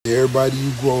Everybody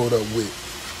you grow up with,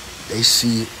 they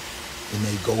see it and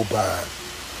they go by it.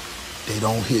 They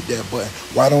don't hit that button.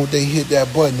 Why don't they hit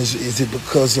that button? Is it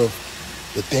because of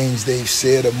the things they've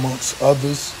said amongst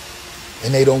others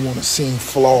and they don't want to seem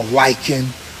flawed, liking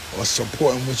or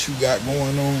supporting what you got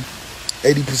going on?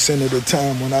 80% of the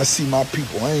time when I see my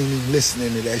people, I ain't even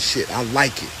listening to that shit. I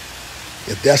like it.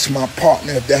 If that's my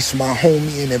partner, if that's my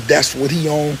homie, and if that's what he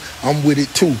on, I'm with it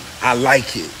too. I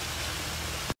like it.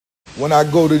 When I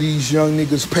go to these young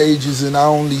niggas' pages and I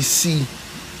only see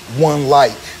one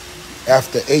like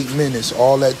after 8 minutes,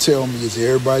 all that tell me is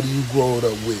everybody you grow up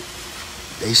with,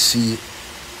 they see it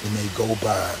and they go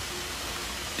by it.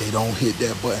 They don't hit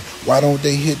that button. Why don't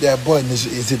they hit that button?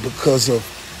 Is it because of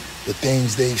the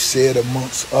things they've said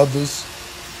amongst others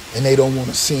and they don't want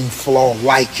to seem flawed,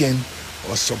 liking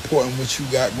or supporting what you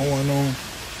got going on?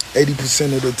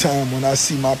 80% of the time when I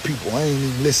see my people, I ain't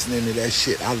even listening to that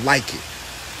shit. I like it.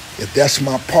 If that's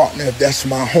my partner, if that's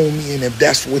my homie, and if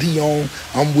that's what he on,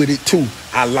 I'm with it too.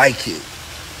 I like it.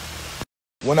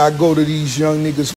 When I go to these young niggas'